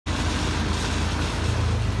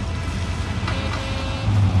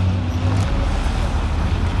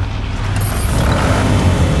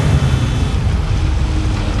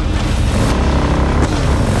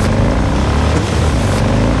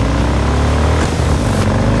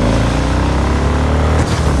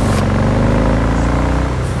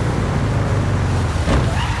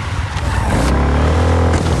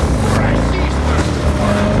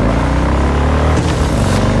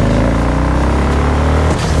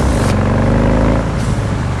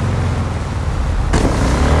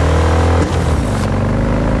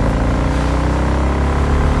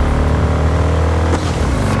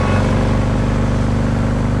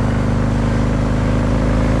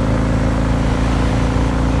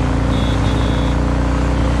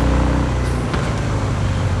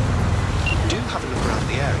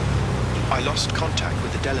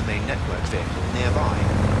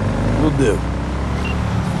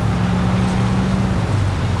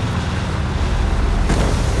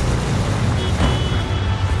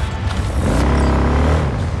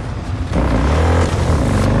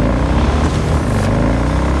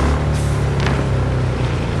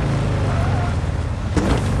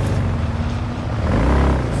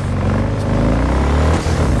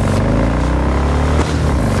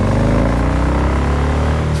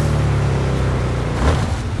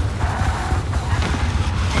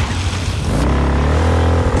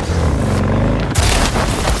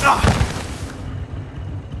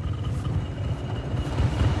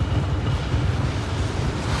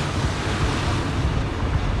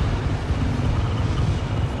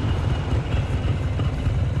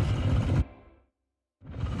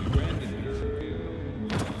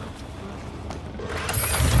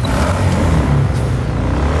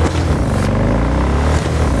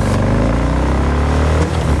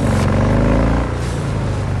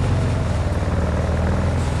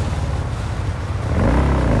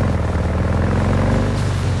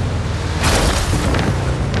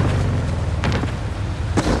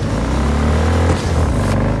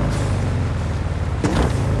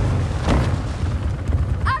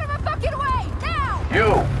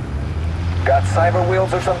Got cyber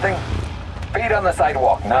wheels or something? Feet on the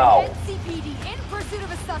sidewalk, now. NCPD in pursuit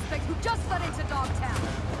of a suspect who just fled into Dogtown.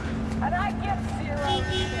 And I get zero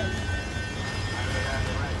shit.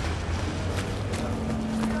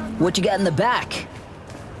 What you got in the back?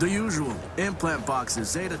 The usual. Implant boxes,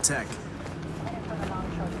 Zeta Tech.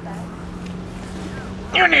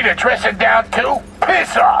 You need to dress it down too?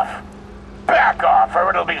 Piss off! Back off, or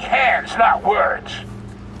it'll be hands, not words.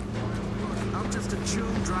 I'm just a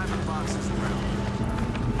chum driving boxes around.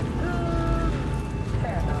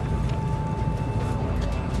 Fair enough.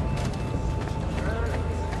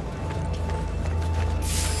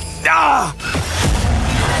 Ah!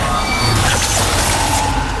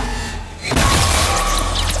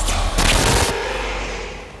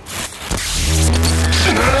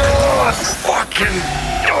 Fucking...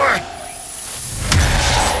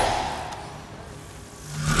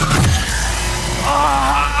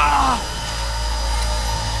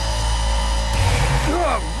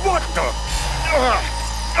 What the?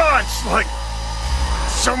 It's like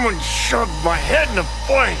someone shoved my head in the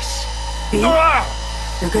face. B,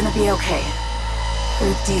 you're gonna be okay.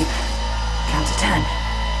 Breathe deep. Count to 10.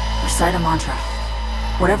 Recite a mantra.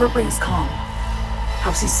 Whatever brings calm.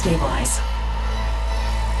 Helps you stabilize.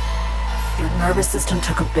 Your nervous system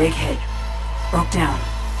took a big hit. Broke down.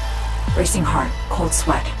 Racing heart, cold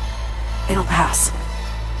sweat. It'll pass.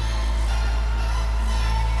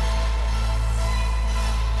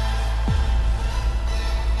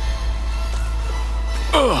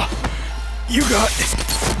 You got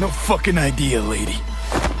no fucking idea, lady.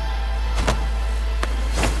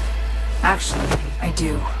 Actually, I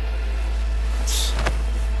do.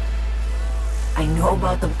 I know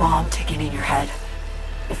about the bomb ticking in your head.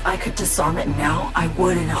 If I could disarm it now, I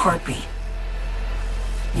would in a heartbeat.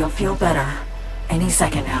 You'll feel better any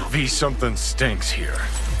second now. V, something stinks here.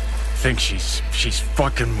 Think she's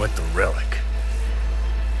fucking with the relic.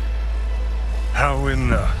 How in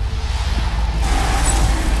the...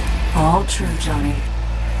 All true, Johnny.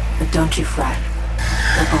 But don't you fret.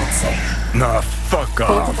 They're both safe. Nah, fuck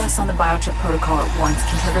off. Both of us on the biochip protocol at once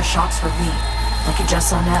can trigger shocks for V, like you just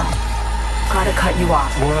saw now. Gotta cut you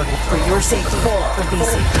off. What? For your safety, for V's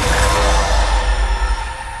safety.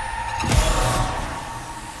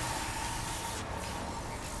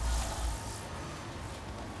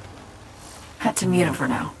 Had to mute him for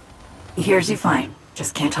now. He hears you fine,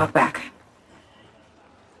 just can't talk back.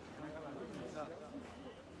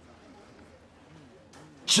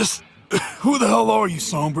 Just who the hell are you,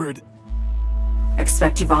 Songbird?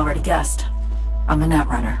 Expect you've already guessed. I'm a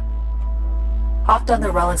netrunner. Hopped on the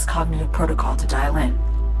Relic's cognitive protocol to dial in.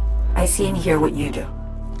 I see and hear what you do.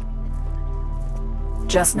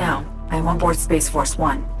 Just now, I'm on board Space Force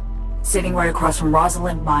 1, sitting right across from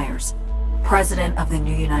Rosalind Myers, President of the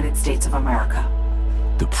new United States of America.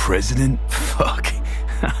 The president? Fuck.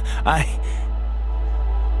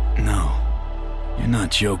 No. You're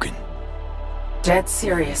not joking. Dead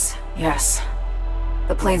serious, yes.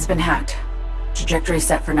 The plane's been hacked. Trajectory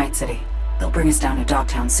set for Night City. They'll bring us down to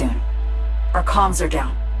Dogtown soon. Our comms are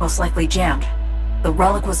down, most likely jammed. The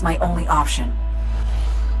Relic was my only option.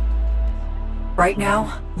 Right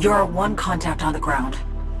now, you're our one contact on the ground.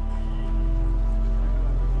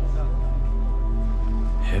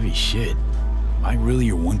 Heavy shit. Am I really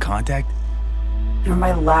your one contact? You're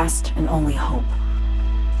my last and only hope.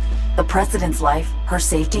 The President's life, her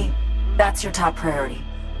safety, that's your top priority.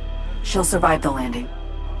 She'll survive the landing.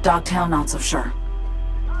 Dogtown, not so sure.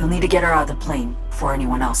 You'll need to get her out of the plane before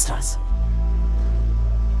anyone else does.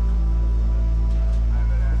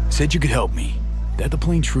 Said you could help me. That the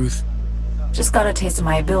plain truth? Just got a taste of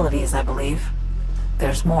my abilities, I believe.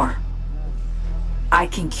 There's more. I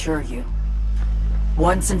can cure you.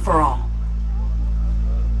 Once and for all.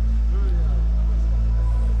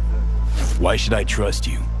 Why should I trust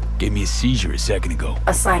you? Gave me a seizure a second ago.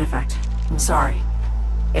 A side effect. I'm sorry.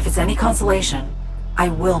 If it's any consolation, I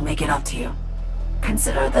will make it up to you.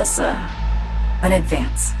 Consider this, an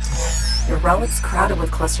advance. Your relic's crowded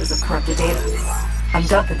with clusters of corrupted data. I'm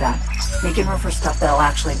dumping that, making room for stuff that'll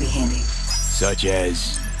actually be handy. Such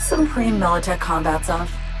as? Some pre-Militech combat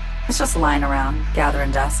stuff. It's just lying around,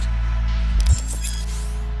 gathering dust.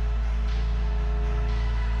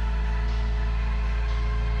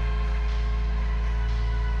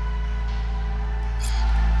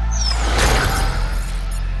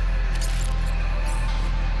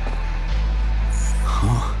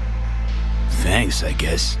 Thanks, I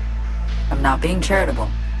guess. I'm not being charitable.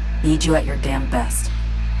 Need you at your damn best.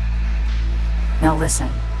 Now listen,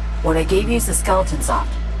 what I gave you is a skeleton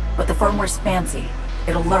soft, but the firmware's fancy.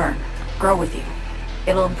 It'll learn, grow with you.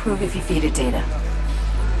 It'll improve if you feed it data.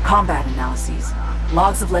 Combat analyses,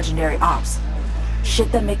 Logs of legendary ops.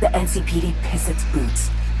 Shit that make the NCPD piss its boots.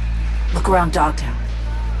 Look around Dogtown.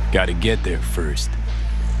 Gotta get there first.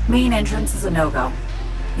 Main entrance is a no-go.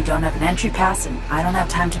 You don't have an entry pass, and I don't have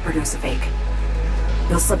time to produce a fake.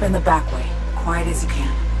 You'll slip in the back way, quiet as you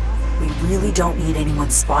can. We really don't need anyone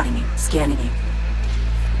spotting you, scanning you.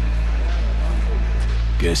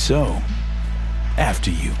 Guess so. After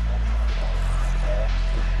you.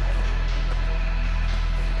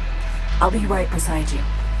 I'll be right beside you,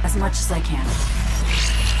 as much as I can.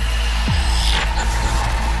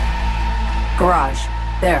 Garage.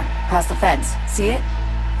 There, past the fence. See it?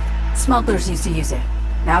 Smugglers used to use it.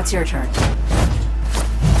 Now it's your turn.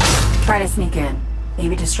 Try to sneak in.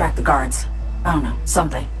 Maybe distract the guards. I don't know,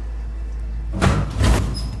 something.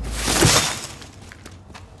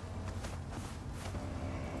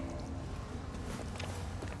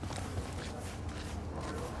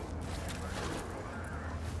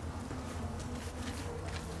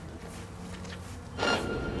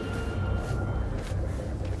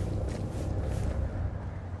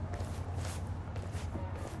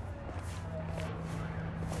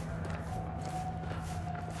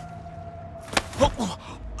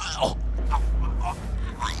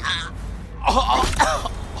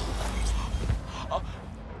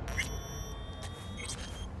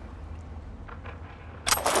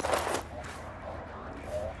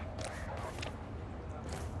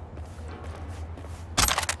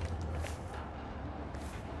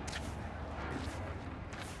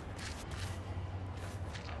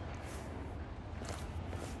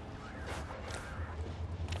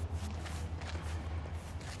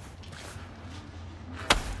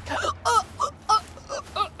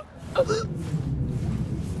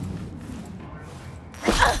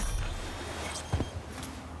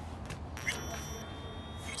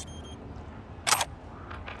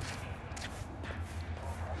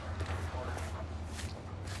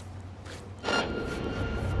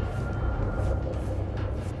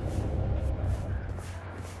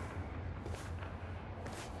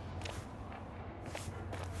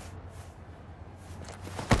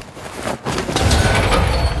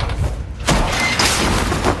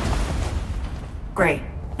 Great.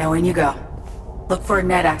 Now in you go. Look for a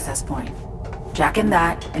net access point. Jack in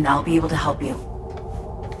that, and I'll be able to help you.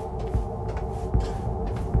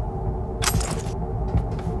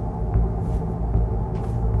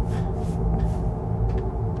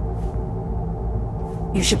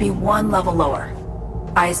 You should be one level lower.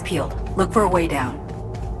 Eyes peeled. Look for a way down.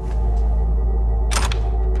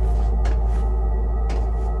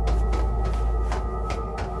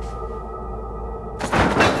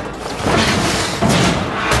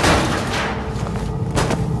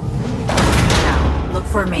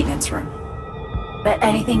 For a maintenance room. Bet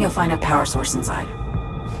anything you'll find a power source inside.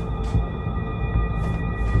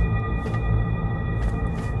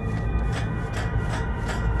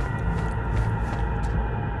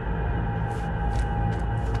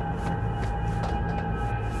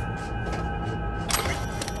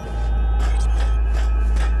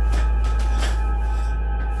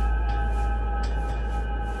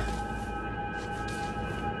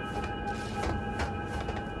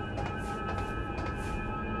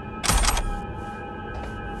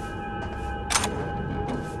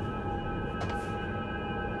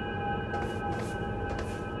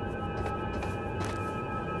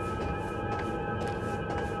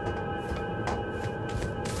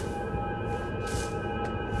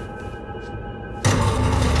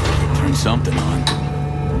 Something on.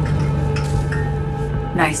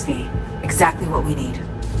 Nice, V. Exactly what we need.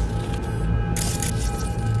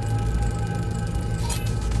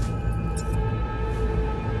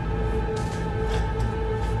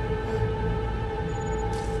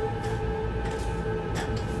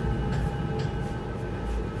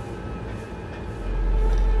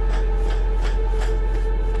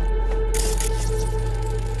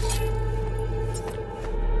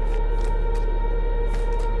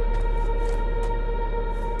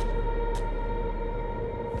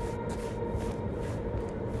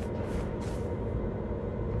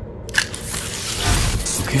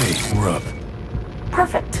 Okay, we're up.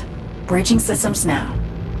 Perfect. Breaching systems now.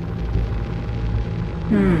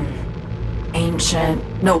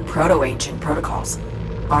 Ancient, no proto-ancient protocols.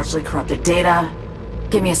 Largely corrupted data.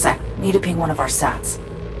 Give me a sec. Need to ping one of our SATs.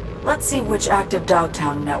 Let's see which active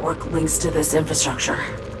Dogtown network links to this infrastructure.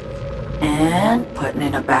 And putting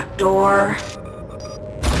in a back door.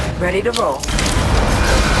 Ready to roll.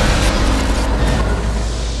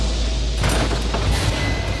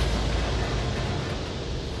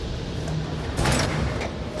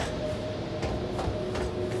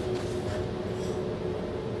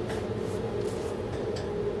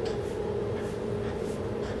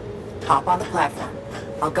 Hop on the platform.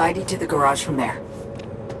 I'll guide you to the garage from there.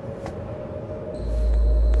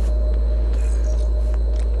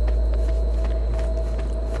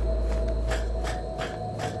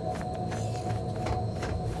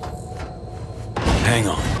 Hang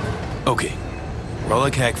on. Okay.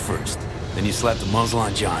 Rollick hack first. Then you slap the muzzle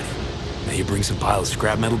on Johnny. Now you bring some pile of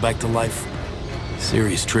scrap metal back to life.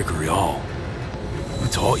 Serious trickery all. Who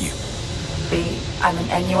taught you? B, I'm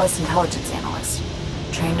an NUS intelligence analyst.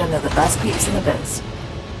 Trained under the best peeps in the biz.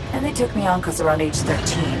 And they took me on because around age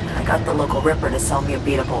 13, I got the local Ripper to sell me a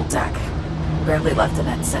beat-up old deck. Barely left in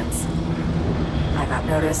it since. I got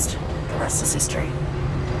noticed. The rest is history.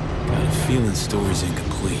 Got a feeling the story's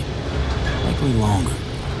incomplete. Likely longer.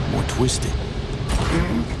 More twisted.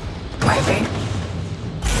 Might be.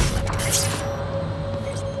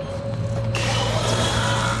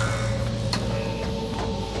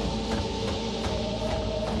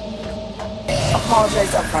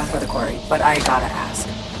 Apologize up front for the query, but I gotta ask.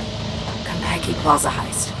 Compeki Plaza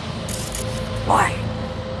heist. Why?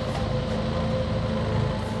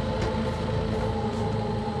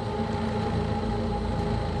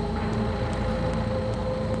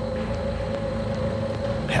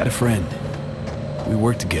 Had a friend. We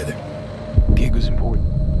worked together. Gig was important.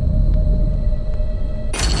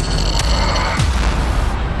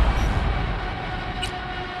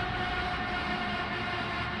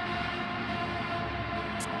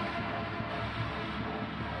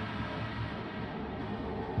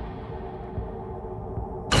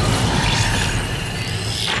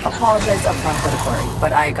 Apologize up front for the query,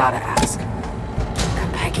 but I gotta ask.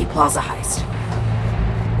 Compeki Plaza heist.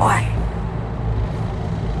 Why?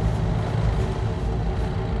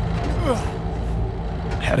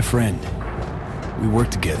 Had a friend. We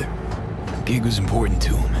worked together. Gig was important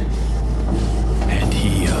to him. And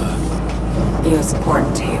he was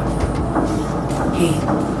important to you. He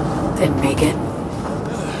didn't make it.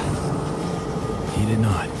 He did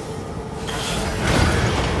not.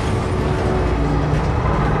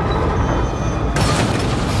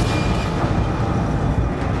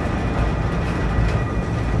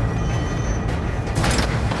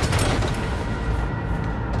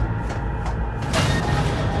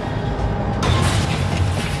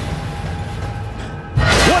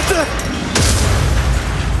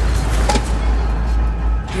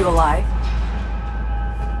 You alive?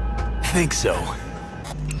 Think so.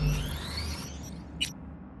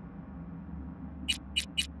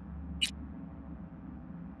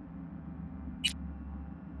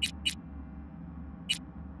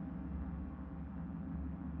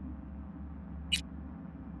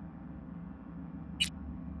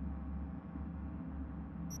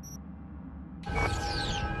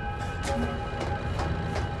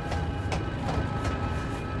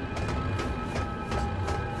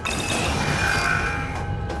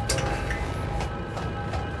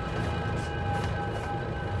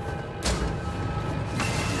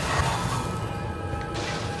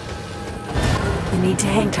 You need to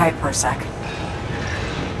hang tight for a sec.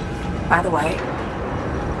 By the way,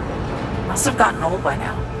 must have gotten old by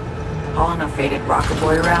now. Hauling a faded rocker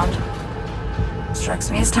boy around.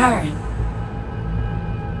 Strikes me as tiring.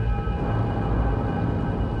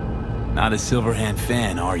 Not a Silverhand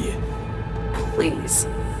fan, are you? Please.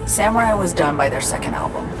 Samurai was done by their second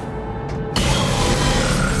album.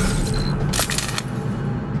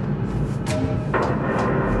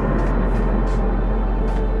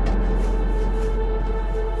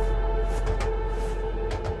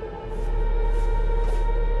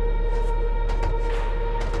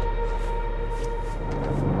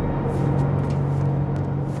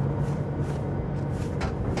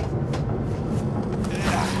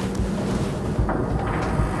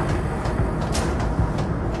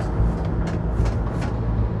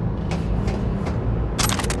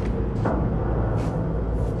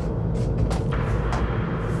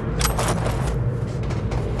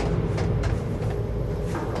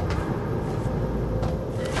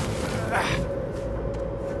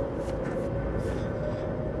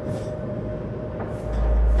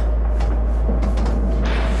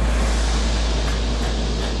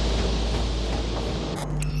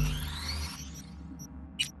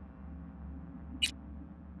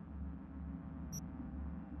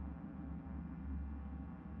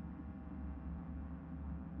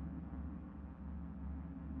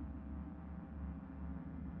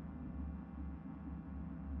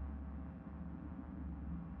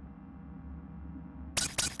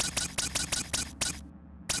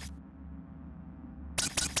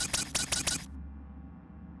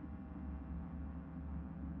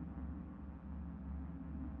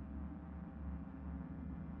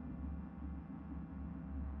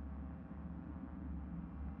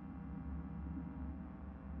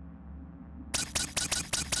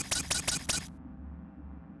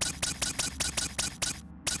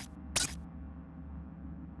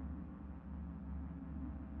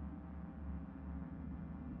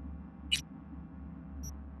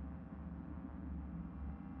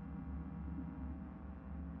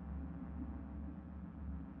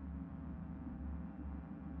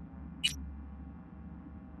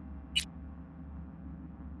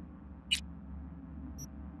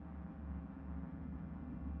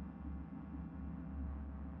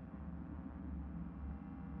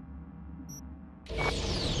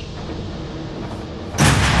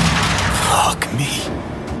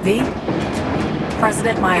 V,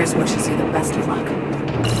 President Myers wishes you the best of luck.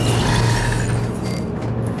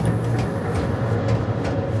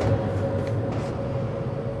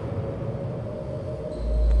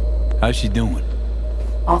 How's she doing?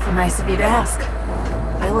 Awful nice of you to ask.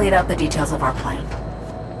 I laid out the details of our plan.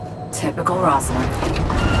 Typical Rosalind.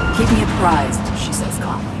 Keep me apprised, she says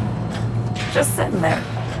calmly. Just sitting there,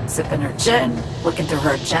 sipping her gin, looking through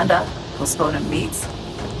her agenda, postponing meets.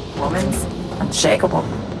 Woman's unshakable.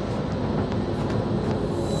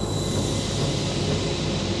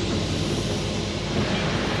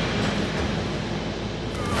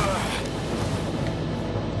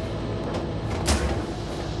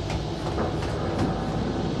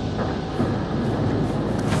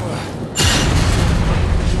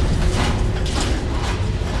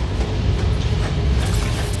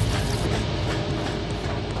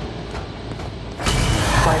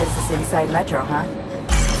 Quite as this inside metro, huh?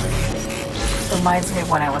 Reminds me of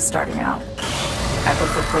when I was starting out. I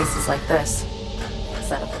looked for places like this.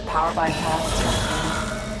 Set up a power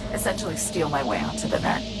bypass. Essentially steal my way onto the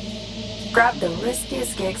net. Grab the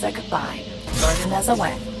riskiest gigs I could find. Learning as I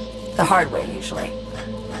went. The hard way, usually.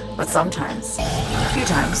 But sometimes, a few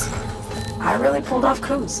times, I really pulled off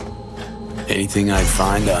coups. Anything I'd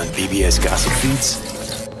find on BBS gossip feeds?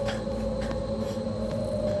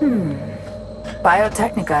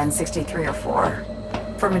 Biotechnica in 63 or 4.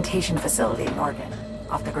 Fermentation facility in Oregon.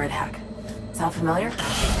 Off the grid hack. Sound familiar?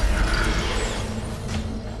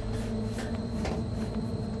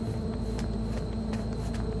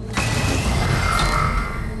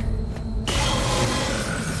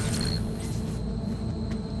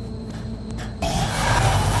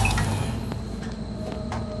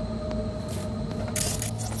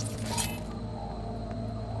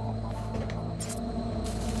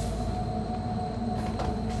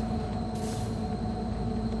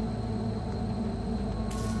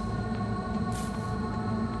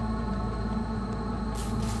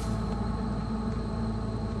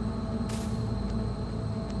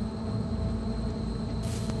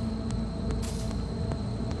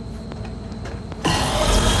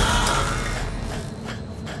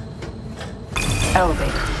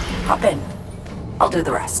 Elevator. Hop in. I'll do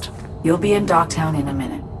the rest. You'll be in Dogtown in a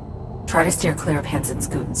minute. Try to steer clear of Hansen's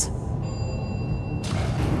goons.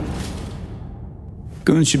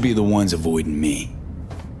 Goons should be the ones avoiding me.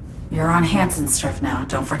 You're on Hansen's turf now,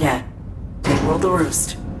 don't forget. They ruled the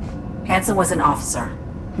roost. Hansen was an officer.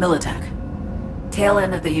 Militech. Tail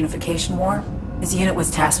end of the Unification War, his unit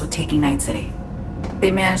was tasked with taking Night City.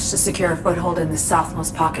 They managed to secure a foothold in the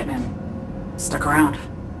southmost pocket and stuck around.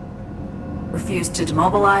 Refused to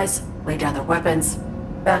demobilize, laid down their weapons,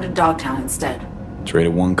 bounded Dogtown instead.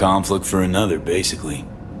 Traded one conflict for another, basically.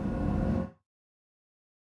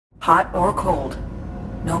 Hot or cold,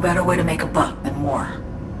 no better way to make a buck than war.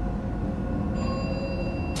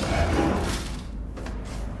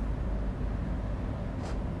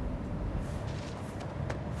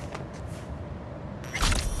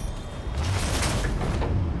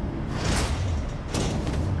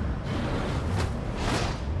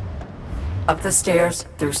 Up the stairs,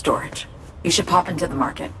 through storage. You should pop into the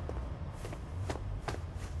market.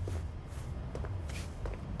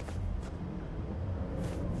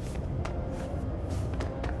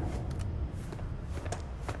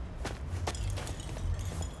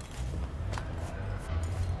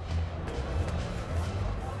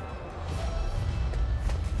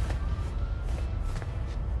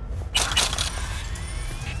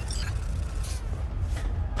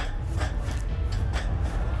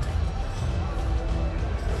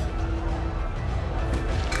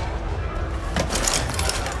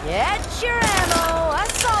 Get your ammo,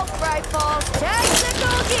 assault rifles,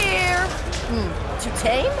 tactical gear. Too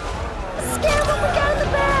tame? Scare what we got in the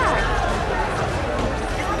bag.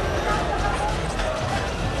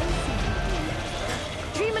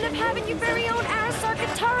 Dreaming of having your very own Arasar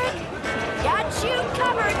turret? Got you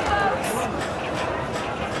covered, folks.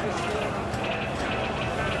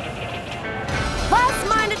 Plus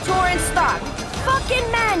Minotaur in stock.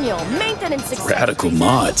 Fucking manual, maintenance accessories. Radical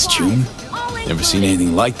mods, June. Never seen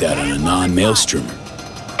anything like that on a non-maelstrom.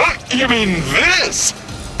 You mean this?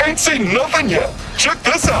 Ain't seen nothing yet. Check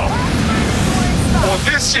this out. Well,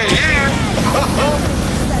 this shit here.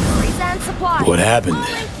 What happened?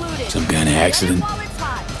 Some kind of accident?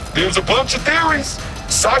 There's a bunch of theories.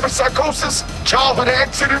 Cyberpsychosis, childhood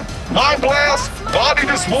accident, mind blast, body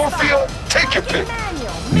dysmorphia. Take your pick.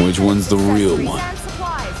 Which one's the real one?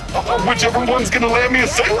 Whichever one's gonna land me a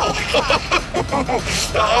sale.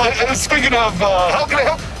 Speaking of, how can I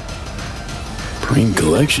help? Green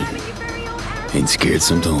collection. Ain't scared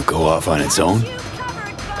something will go off on its own?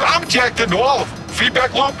 I'm jacked into all of them.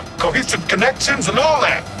 feedback loop, cohesive connections, and all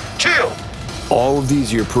that. Chill. All of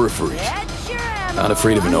these are your peripheries. That's your ammo. Not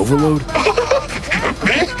afraid of an overload?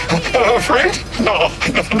 Me? Afraid? No,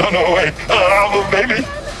 wait. Maybe.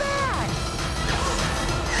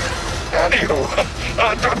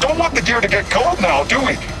 Anywho, don't want the gear to get cold now, do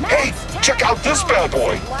we? Hey, check out this bad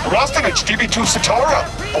boy. Rostovich DB2 Sitara.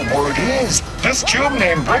 Word is, this cube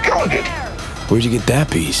named Brick owned it. Where'd you get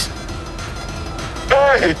that piece?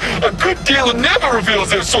 Hey, a good dealer never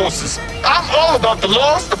reveals their sources. I'm all about the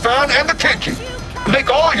lost, the found, and the taken. Make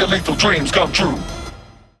all your lethal dreams come true.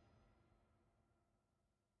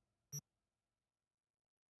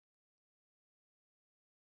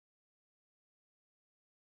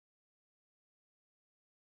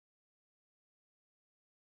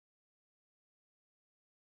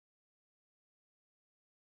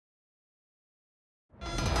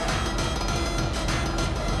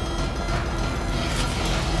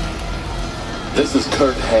 This is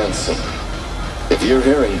Kurt Hansen. If you're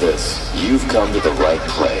hearing this, you've come to the right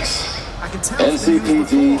place. I can tell.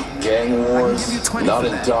 NCPD, gang wars, give you 20 not for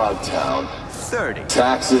in that. Dogtown. 30.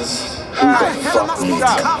 Taxes, who the Hell, am I fuck supposed needs to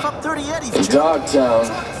them? cough up 30 eddies, In Jim? Dogtown,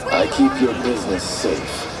 I keep your business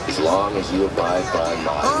safe, as long as you abide by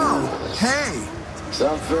my Oh, rules. hey.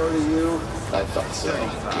 Sound fair to you? I thought so.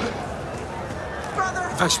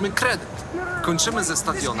 Weźmy kredyt. Kończymy ze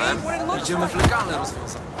stadionem, idziemy w legalne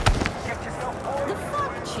rozwiązanie. The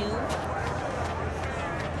fuck, Chew?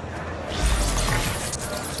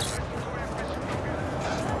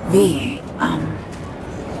 V,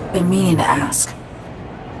 been meaning to ask.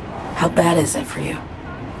 How bad is it for you?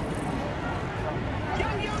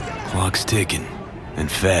 Clock's ticking.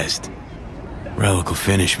 And fast. Relic will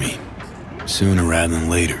finish me. Sooner rather than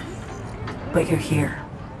later. But you're here.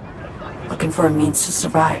 Looking for a means to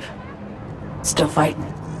survive. Still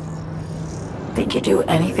fighting. Think you'd do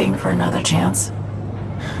anything for another chance?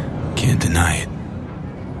 Can't deny it.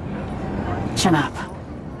 Chin up.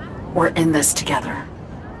 We're in this together.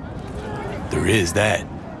 There is that.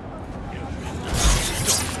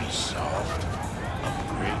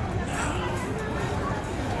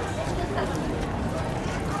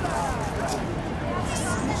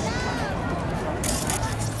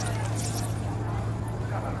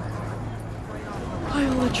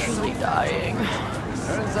 I'm literally dying.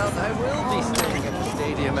 Turns out I will be staying at the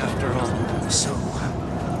stadium after all. So,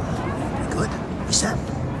 good? You set?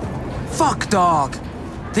 Fuck, dog!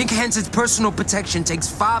 Think Hansen's personal protection takes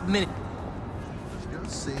 5 minutes.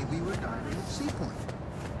 Just say we were diving at Sea Point.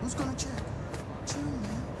 Who's gonna check? Chill,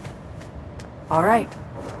 man. All right.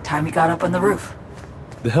 Time you got up on the roof.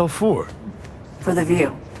 The hell for? For the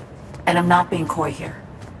view. And I'm not being coy here.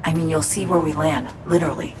 I mean, you'll see where we land,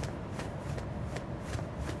 literally.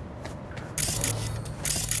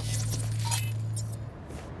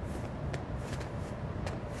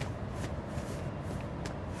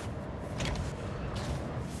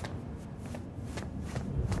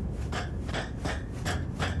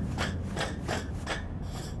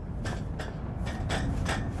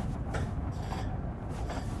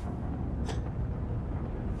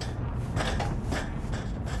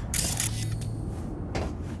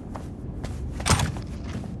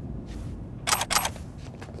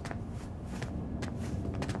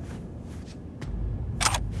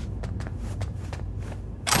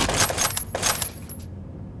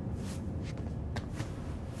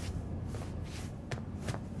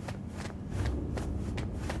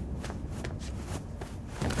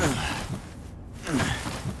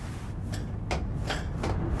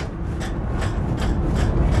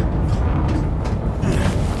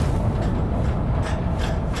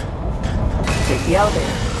 Take the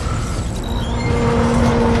elevator.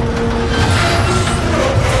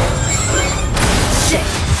 Shit!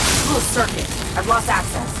 Closed circuit. I've lost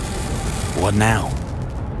access. What now?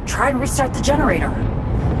 Try and restart the generator.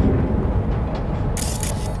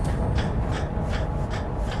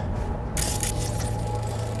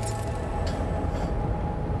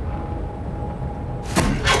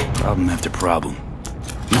 Problem after problem.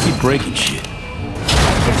 You keep breaking shit.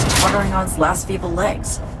 It's tottering on its last feeble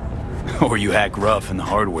legs. Or you hack rough and the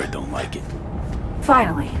hardware don't like it.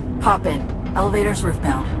 Finally, hop in. Elevator's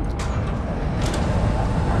roofbound.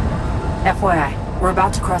 FYI, we're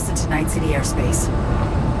about to cross into Night City airspace.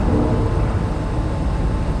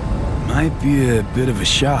 Might be a bit of a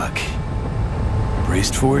shock.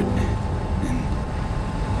 Braced for it? And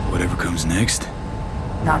whatever comes next?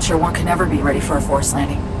 Not sure one can ever be ready for a forced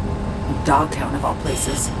landing. In Dogtown, of all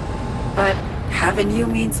places. But having you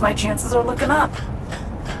means my chances are looking up.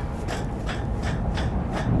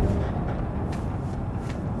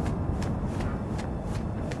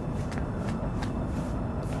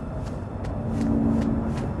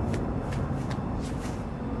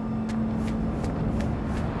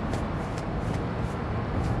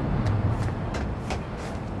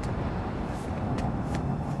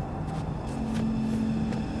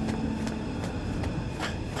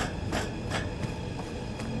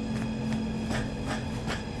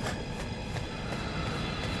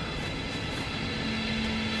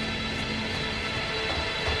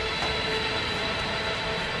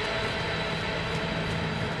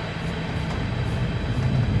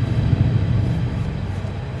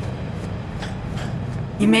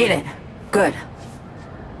 You made it. Good.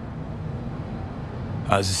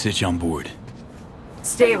 How's the sitch on board?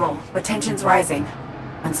 Stable, but tension's rising.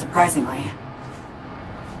 Unsurprisingly.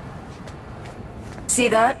 See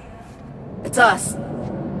that? It's us.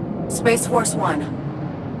 Space Force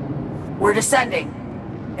 1. We're descending.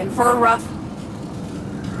 In for a rough...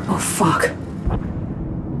 Oh, fuck.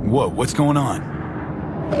 What? What's going on?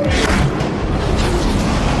 The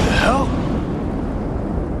hell?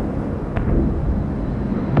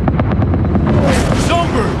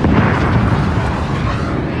 Songbird!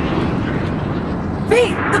 V!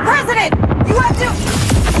 The President! You have to...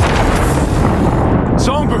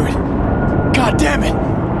 Songbird! God damn it!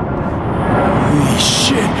 Holy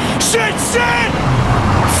shit! Shit! Shit!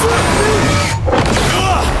 Fuck me!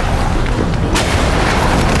 Ugh!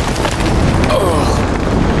 Oh.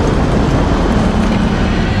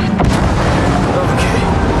 Okay.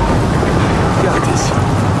 Got this.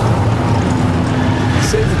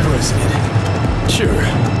 Save the president. Sure.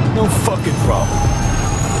 No fucking problem.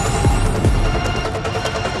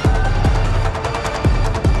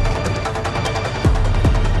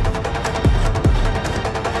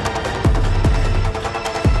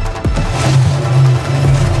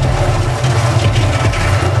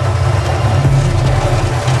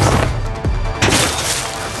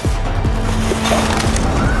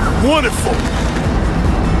 Wonderful!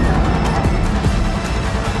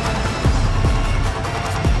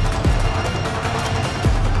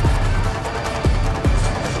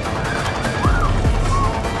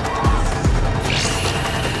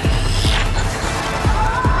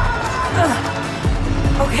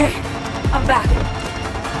 Okay, I'm back.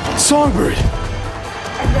 Songbird!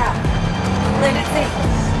 And down. Landed safe.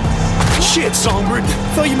 Shit, Songbird!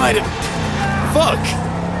 Thought you might have... Fuck!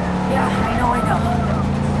 Yeah, I know.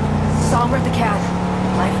 Songbird the cat.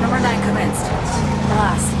 Life number 9 commenced.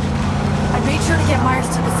 Alas, I made sure to get Myers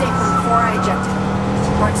to the safe room before I ejected.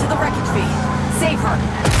 Run to the wreckage, V. Save her.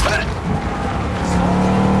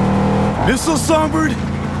 Missile, Songbird?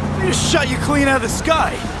 I just shot you clean out of the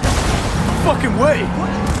sky. No fucking way.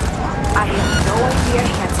 I have no idea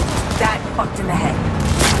Hanson is that fucked in the head.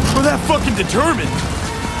 We're that fucking determined.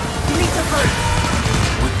 You need to hurry.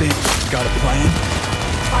 What they got a plan?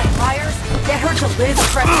 Find Myers, get her to Liz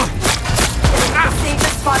Frederick. It's the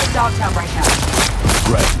safest spot in Dogtown right now.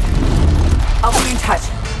 Right. I'll be in touch.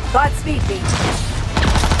 Godspeed, V.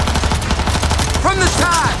 From the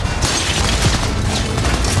top!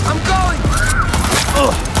 I'm going!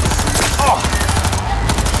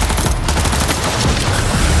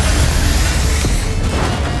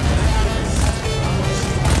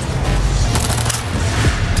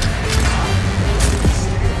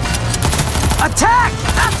 Attack!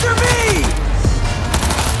 After me!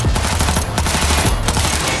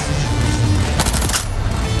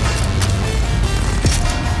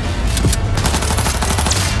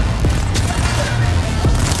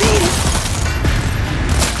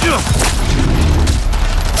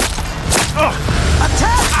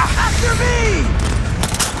 Attack! After me!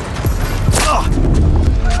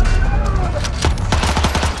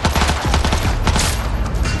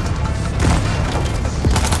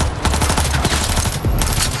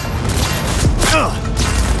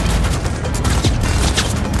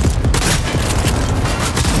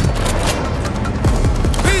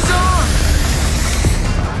 He's on!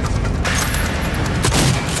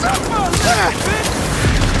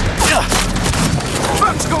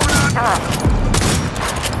 What's going on?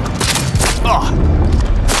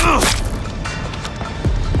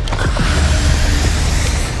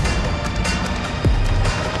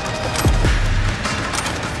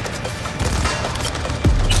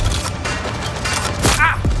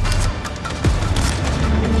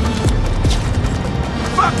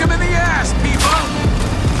 Fuck him in the ass, people!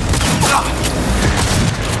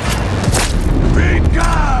 Big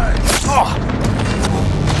guy!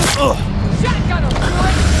 Shotgun him,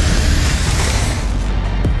 boy!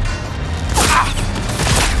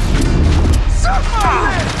 Suck my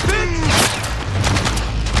leg, bitch!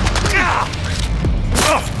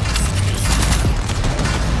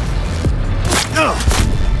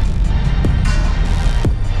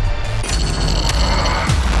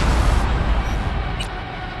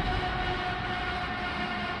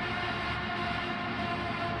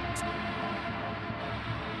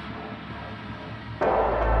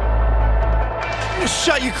 Just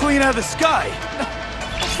shot you clean out of the sky.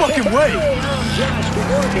 No fucking way.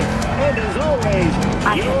 And as always, I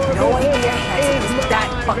had no idea Hanson was that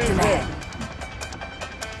fucked in the head.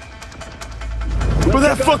 We're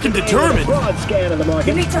that fucking determined. Broad scan of the market.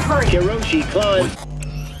 You need to hurry. Hiroshi climbs.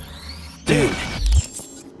 Dude.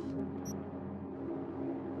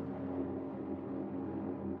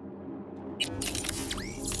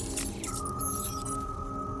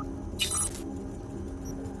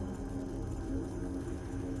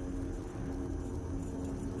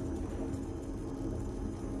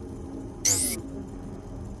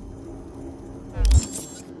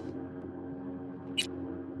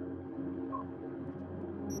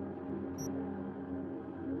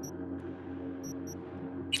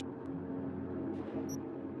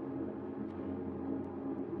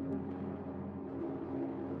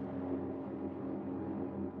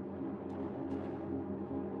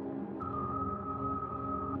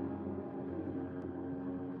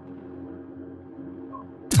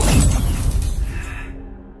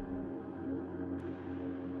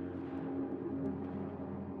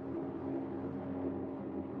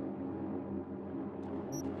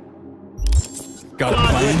 Got a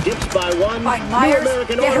plan? Dips by one. Mike Myers,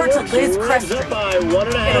 American get her to Autoworks Liz runs Crest up Street. by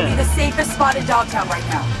 1.5. It'll be the safest spot in Dogtown right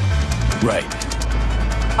now. Right.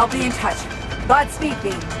 I'll be in touch. Godspeed,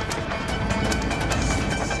 B.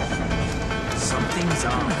 Something's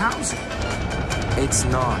on. How's it? It's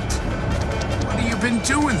not. What have you been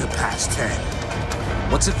doing the past 10?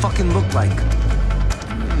 What's it fucking look like?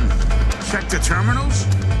 Check the terminals?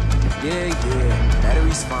 Yeah.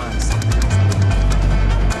 Battery's fine.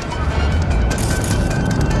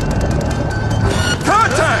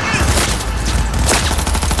 Contact!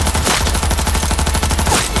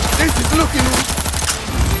 This is looking...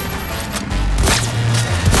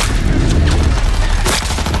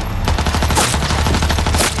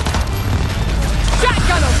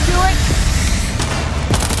 Shotgun will do it!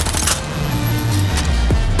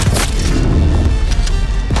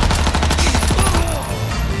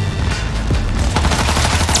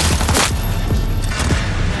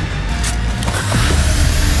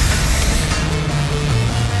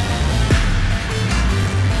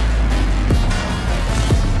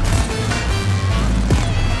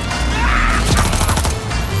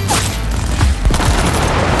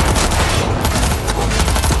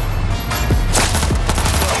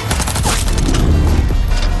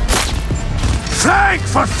 Tank,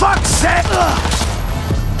 for fuck's sake!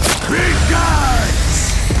 Big guys!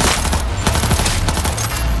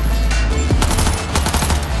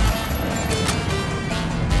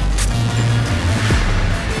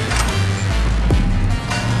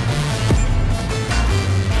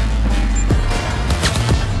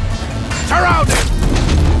 Surrounded!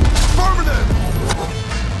 Affirmative!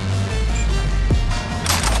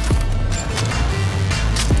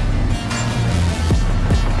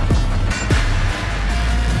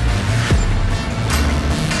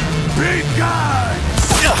 Big guys!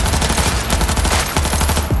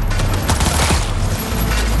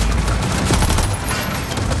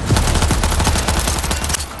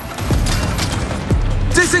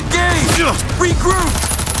 Disengage! Regroup!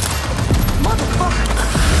 Motherfucker!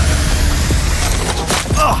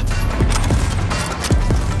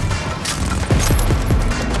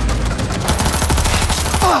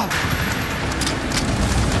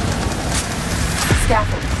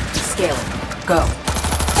 Scaffold. Scale it. Go.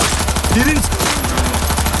 Didn't...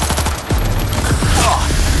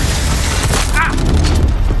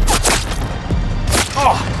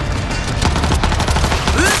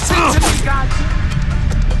 Listen to me, goddamn!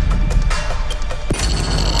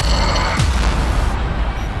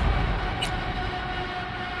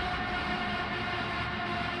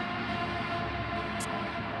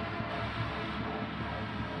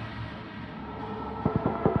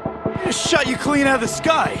 Just shot you clean out of the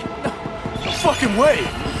sky. No fucking way.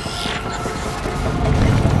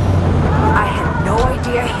 I had no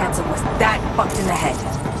idea Hanson was that fucked in the head.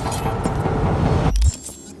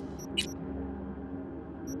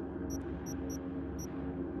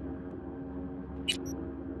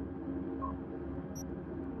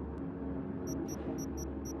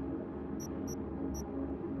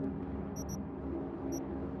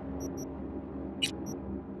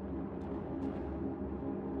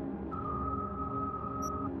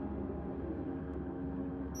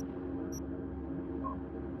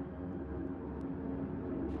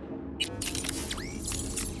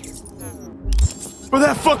 We're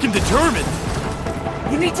that fucking determined.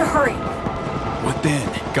 You need to hurry. What then?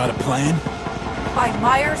 Got a plan? By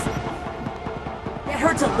Myers, get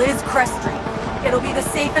her to Liz Crest Street. It'll be the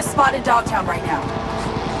safest spot in Dogtown right now.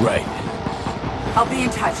 Right. I'll be in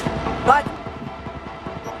touch. But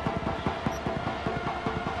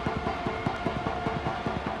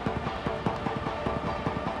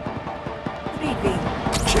Speed B.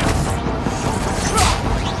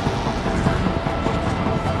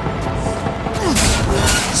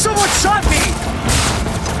 Someone shot me!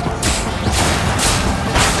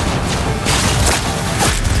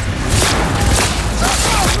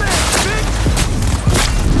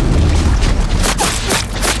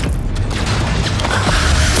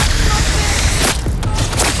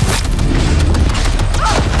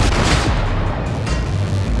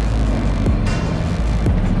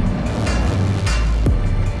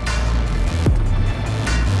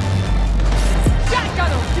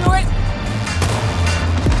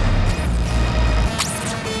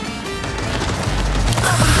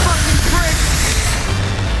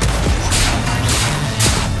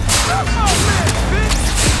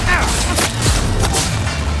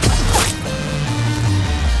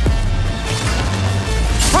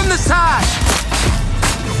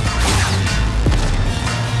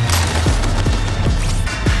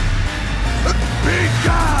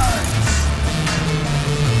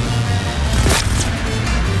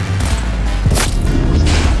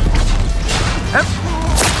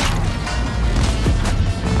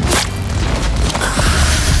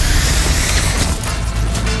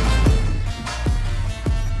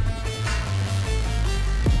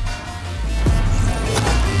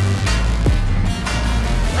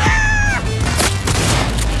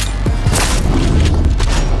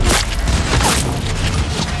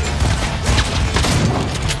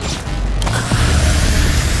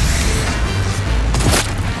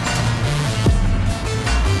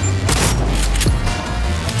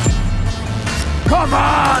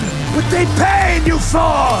 they paying you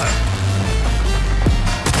for?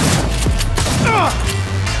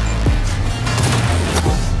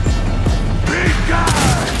 Big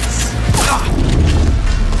guns!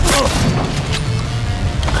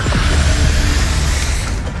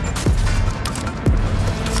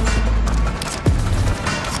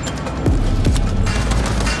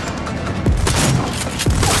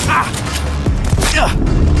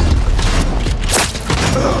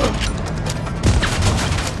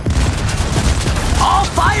 All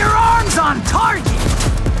firearms on target!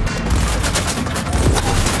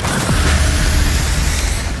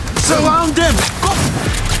 Surround them!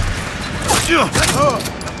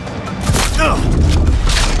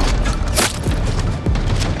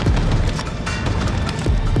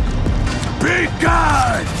 Big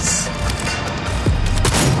guns!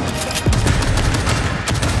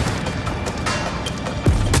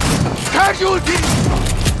 Casualty!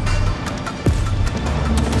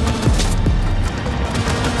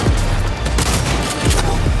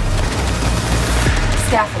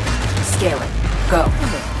 Scaffold. Scale it. Go.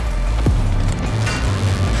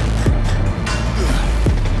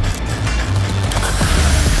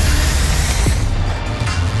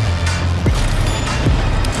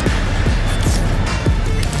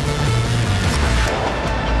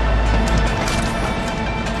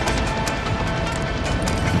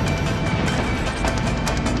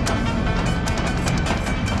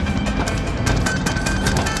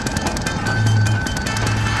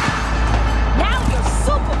 Now you're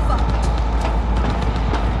super fucked.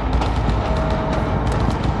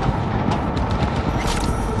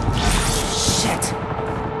 Shit.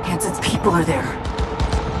 Hansen's people are there.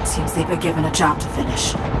 Seems they've been given a job to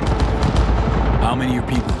finish. How many are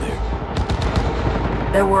people there?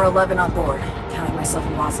 There were 11 on board, counting myself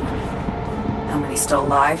and Wasserman. How many still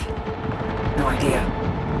alive? No idea.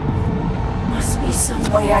 Must be some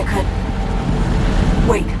way I could...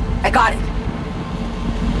 Wait, I got it!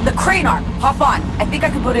 The crane arm! Hop on! I think I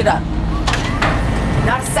can put it up.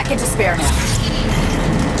 Not a second to spare now.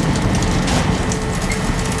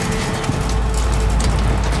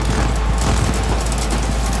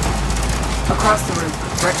 Across the room,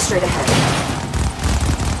 right straight ahead.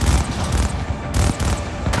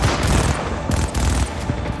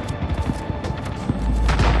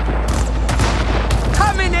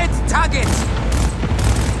 Coming at target!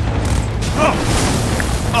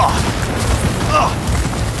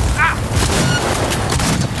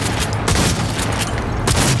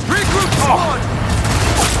 Regroup squad!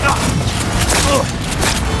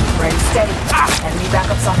 Ready, steady. Enemy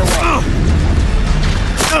backups on the way.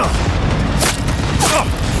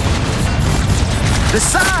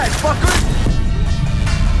 Decide, fucker!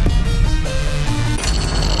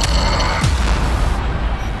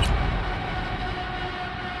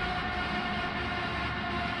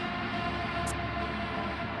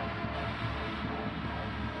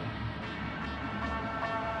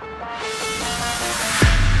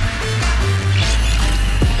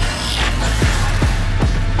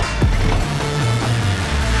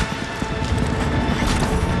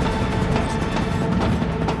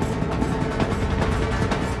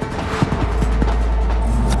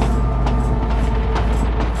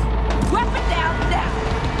 Weapon down now.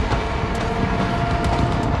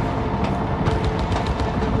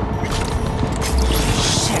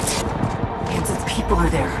 Shit. Hansen's people are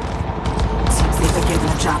there. Seems they've been given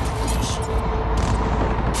a job to finish.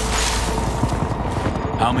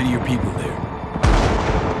 How many are people there?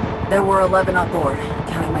 There were 11 on board,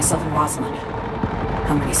 counting myself and Wasserman.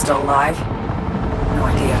 How many still alive? No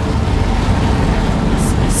idea.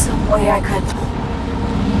 Must be some way I could...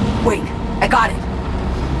 Wait, I got it!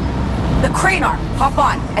 The crane arm! Hop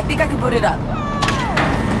on! I think I can put it up.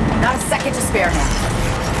 Not a second to spare now.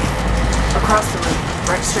 Across the room,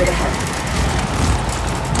 right straight ahead.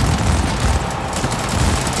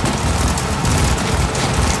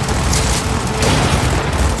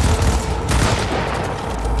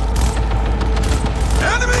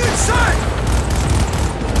 Enemy in sight!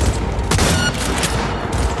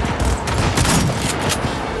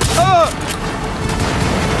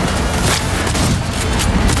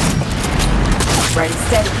 Ready,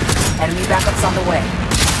 steady. Enemy backups on the way.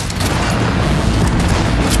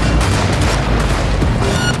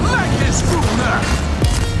 Like this ruler!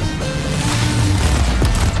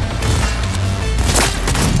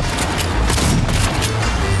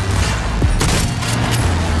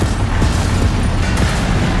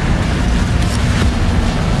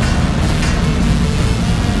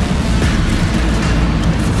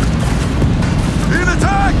 In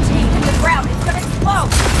attack! Team in the ground, it's gonna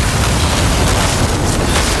explode!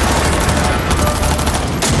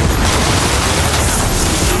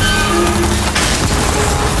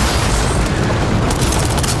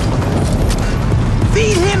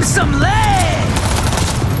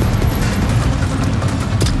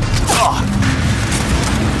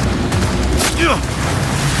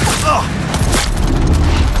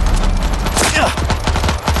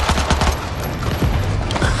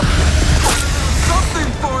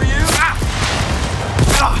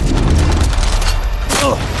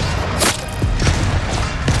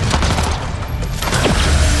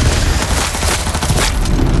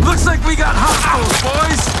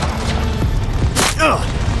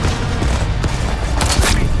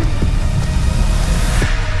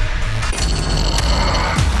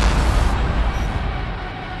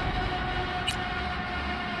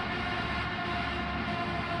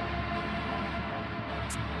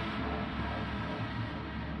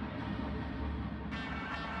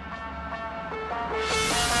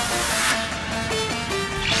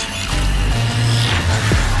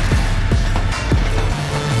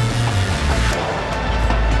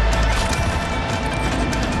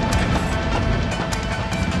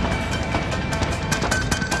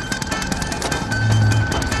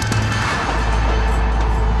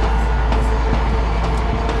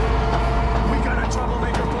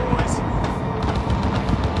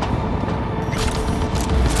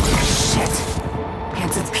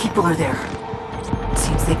 people are there.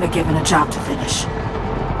 Seems they've been given a job to finish.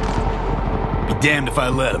 Be damned if I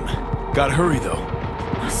let him. Gotta hurry, though.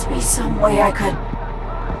 Must be some way I could...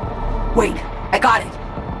 Wait, I got it.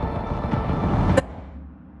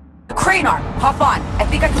 The crane arm, hop on. I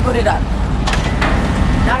think I can put it up.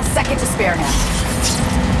 Not a second to spare now.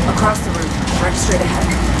 Across the room, right straight ahead.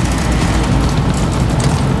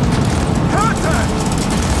 Contact!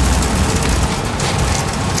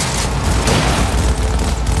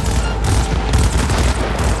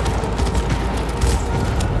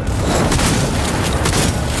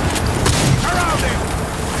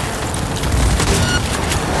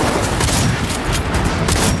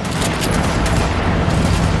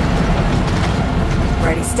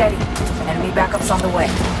 Ready, steady. Enemy backup's on the way.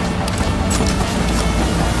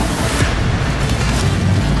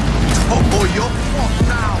 Oh, you're fucked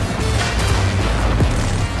now.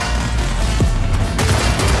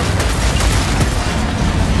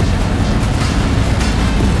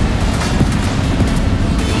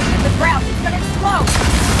 The ground is gonna explode!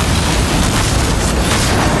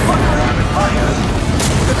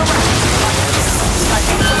 Look around.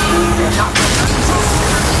 They're not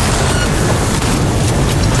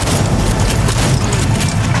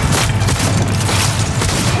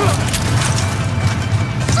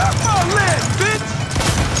Suck my leg, bitch!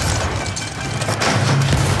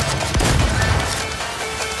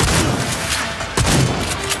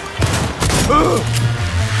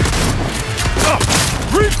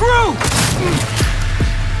 Regroup!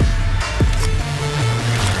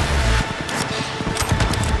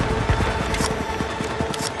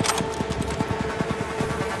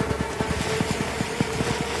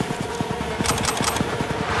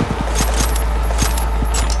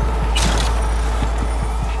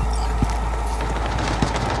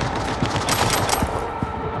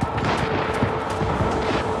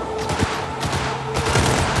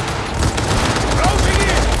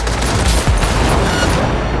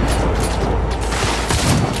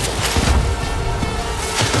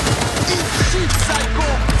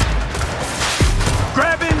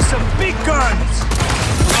 Grabbing some big guns!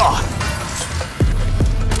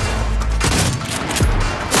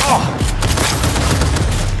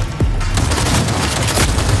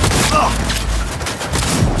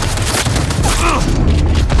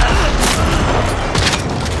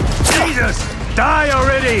 Jesus! Die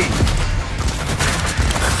already!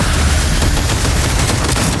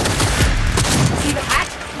 See the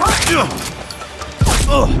hatch? Run!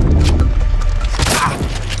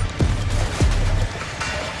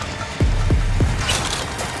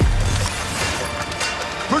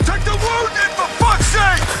 Protect the wounded, for fuck's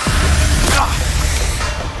sake!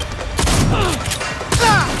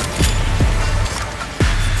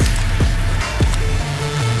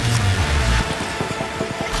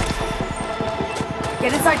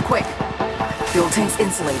 Get inside quick. Fuel tank's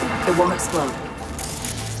insulated. It won't explode.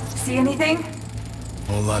 See anything?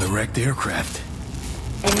 Whole lot of wrecked aircraft.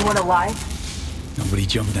 Anyone alive? Nobody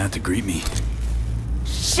jumping out to greet me.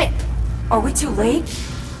 Shit! Are we too late?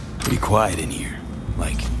 Pretty quiet in here.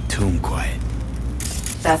 Like, tomb quiet.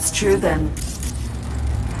 That's true, then...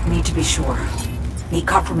 Need to be sure. Need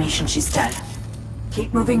confirmation she's dead.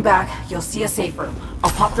 Keep moving back. You'll see a safe room.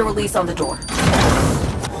 I'll pop the release on the door.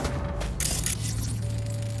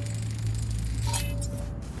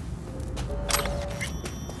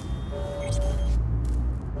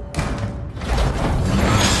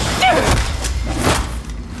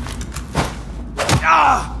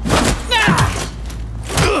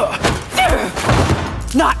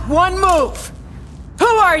 Not one move! Who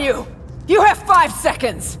are you? You have 5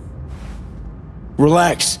 seconds!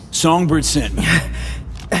 Relax. Songbird sent me.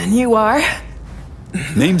 And you are?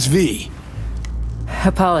 Name's V.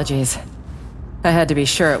 Apologies. I had to be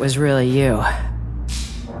sure it was really you.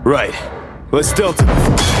 Right. Let's Delta.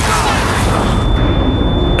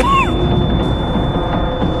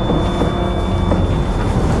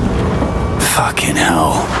 Fucking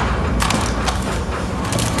hell.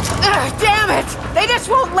 Damn it! They just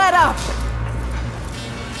won't let up!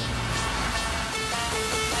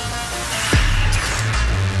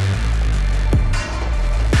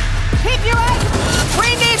 Keep your eyes...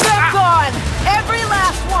 We need them gone! Every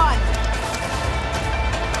last one!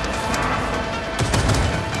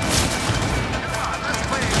 Let's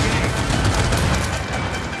play a game.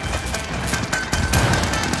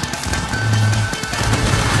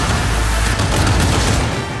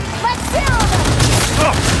 Let's zero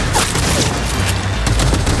them!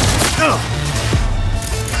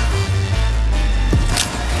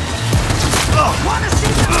 Wanna see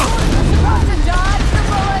the cross and dodge the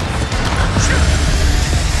bullets?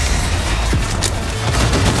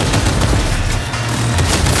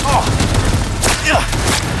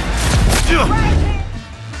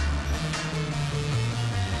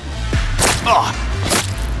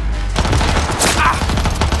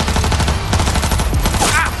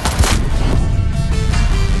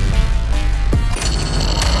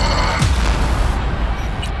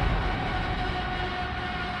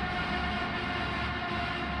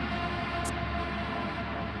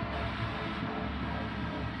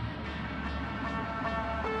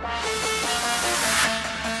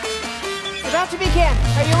 About to begin.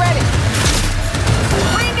 Are you ready?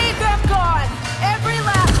 We need them gone! Every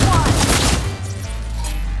last one!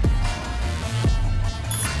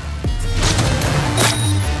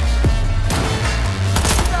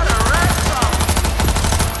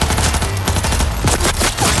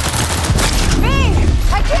 Me!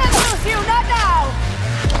 I can't lose you, not now!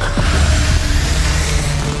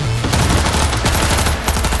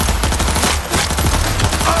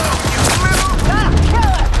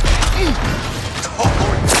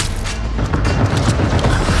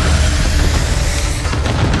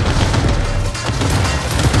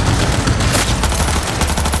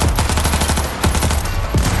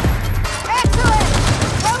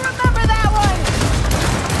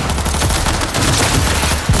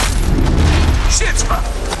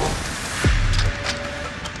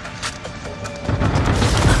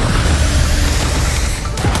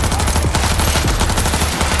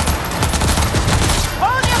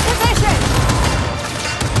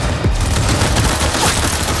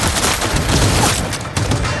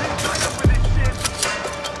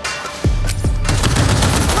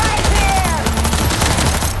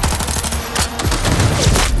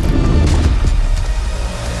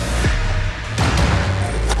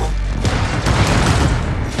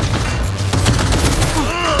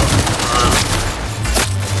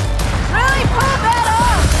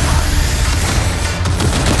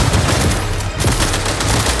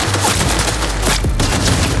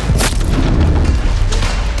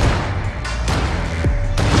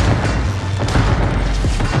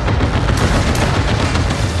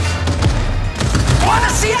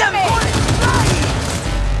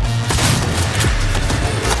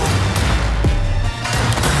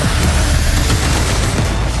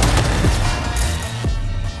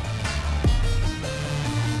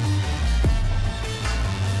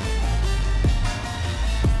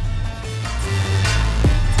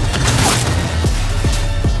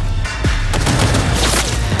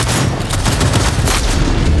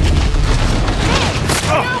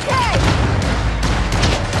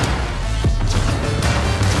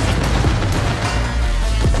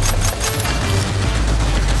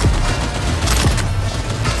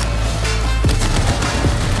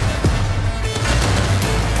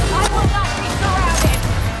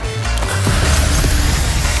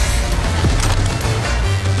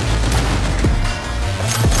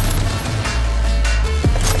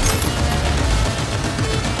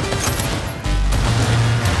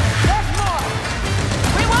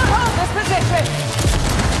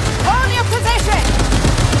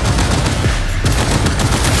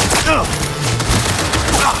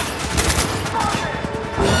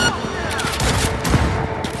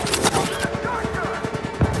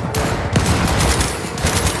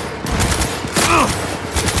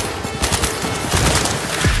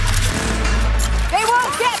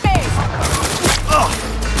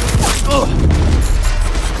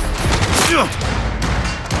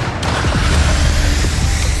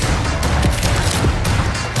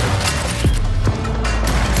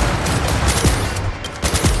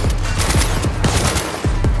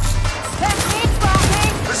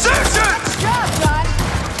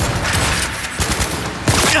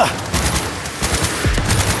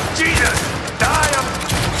 Jesus! Die of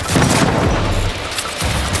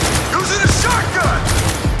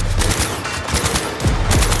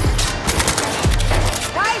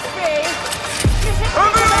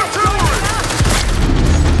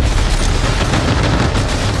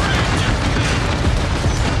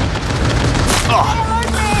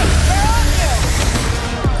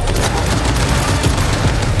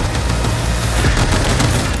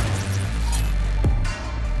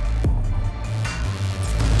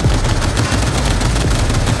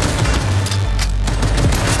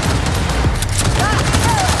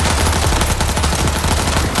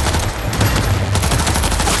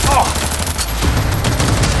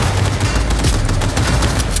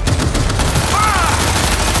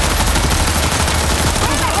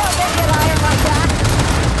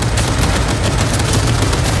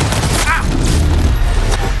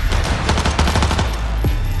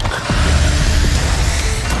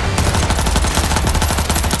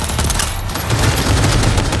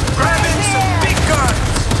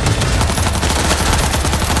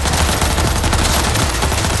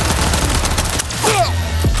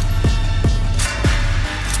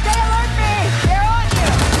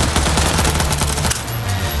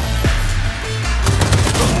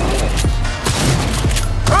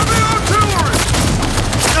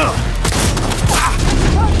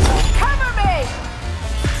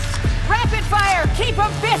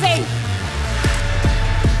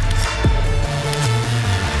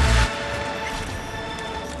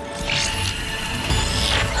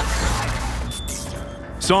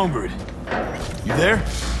Songbird. You there?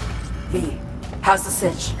 V, how's the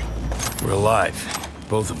cinch? We're alive.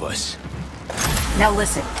 Both of us. Now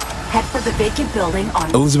listen, head for the vacant building on...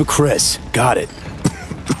 Elizabeth Cress. Got it.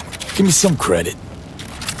 Give me some credit.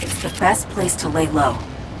 It's the best place to lay low.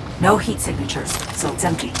 No heat signatures, so it's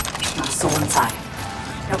empty. Not a soul inside.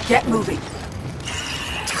 Now get moving.